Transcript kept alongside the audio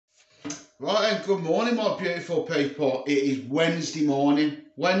Right then, good morning, my beautiful people. It is Wednesday morning.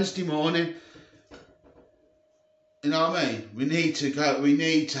 Wednesday morning. You know what I mean? We need to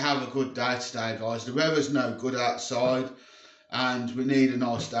have a good day today, guys. The weather's no good outside, and we need a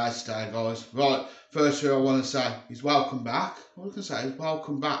nice day today, guys. Right, first thing I want to say is welcome back. What I can say is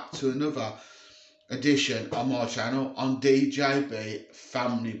welcome back to another edition on my channel on DJB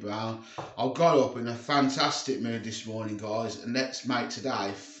Family Browne. I got up in a fantastic mood this morning, guys, and let's make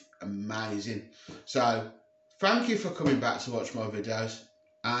today amazing. So thank you for coming back to watch my videos,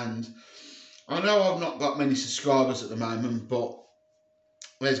 and I know I've not got many subscribers at the moment, but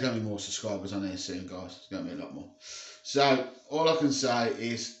there's going to be more subscribers on here soon, guys. There's going to be a lot more. So all I can say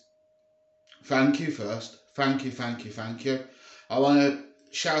is thank you first. Thank you. I want to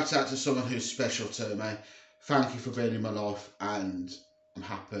shout out to someone who's special to me. Thank you for being in my life, and I'm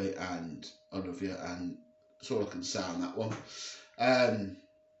happy and I love you, and that's all I can say on that one. And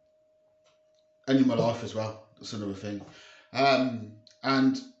in my life as well, that's another thing. And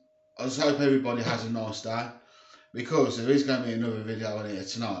I just hope everybody has a nice day, because there is going to be another video on here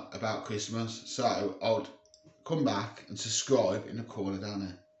tonight about Christmas. So I'd come back and subscribe in the corner down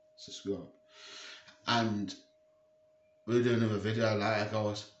there. Subscribe. And we'll do another video later,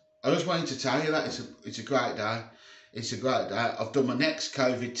 guys. I just wanted to tell you that it's a great day. It's a great day. I've done my next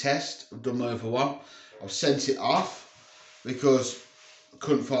COVID test. I've done my other one. I've sent it off because I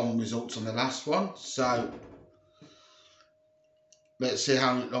couldn't find my results on the last one. So let's see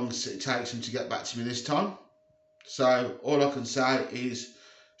how long it takes them to get back to me this time. So all I can say is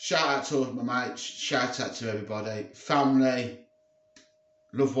shout out to all my mates, shout out to everybody, family,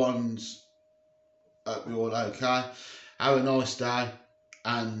 loved ones. Hope you're all okay. Have a nice day.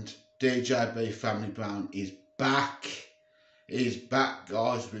 And DJB Family Browne is back. He's back,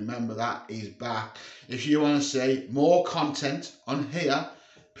 guys. Remember that. He's back. If you want to see more content on here,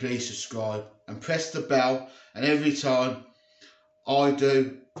 please subscribe and press the bell. And every time I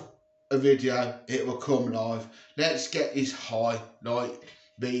do a video, it will come live. Let's get this high like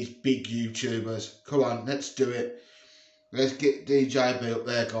these big YouTubers. Come on, let's do it. Let's get DJB up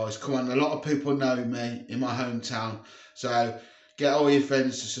there, guys. Come on, a lot of people know me in my hometown. So get all your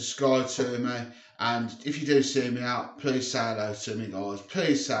friends to subscribe to me. And if you do see me out, please say hello to me, guys.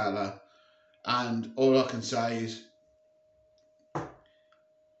 Please say hello. And all I can say is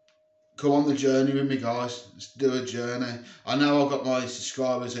go on the journey with me, guys. Let's do a journey. I know I've got my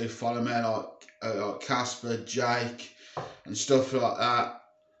subscribers who follow me, like Casper, Jake, and stuff like that.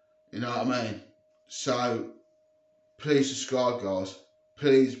 You know what I mean? So please subscribe, guys.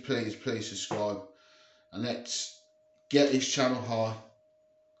 Please subscribe. And let's get this channel high.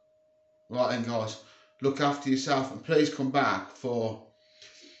 Right then, guys. Look after yourself, and please come back for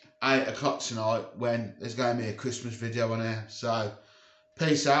 8 o'clock tonight when there's going to be a Christmas video on here. So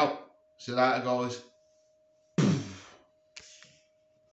peace out. See you later, guys.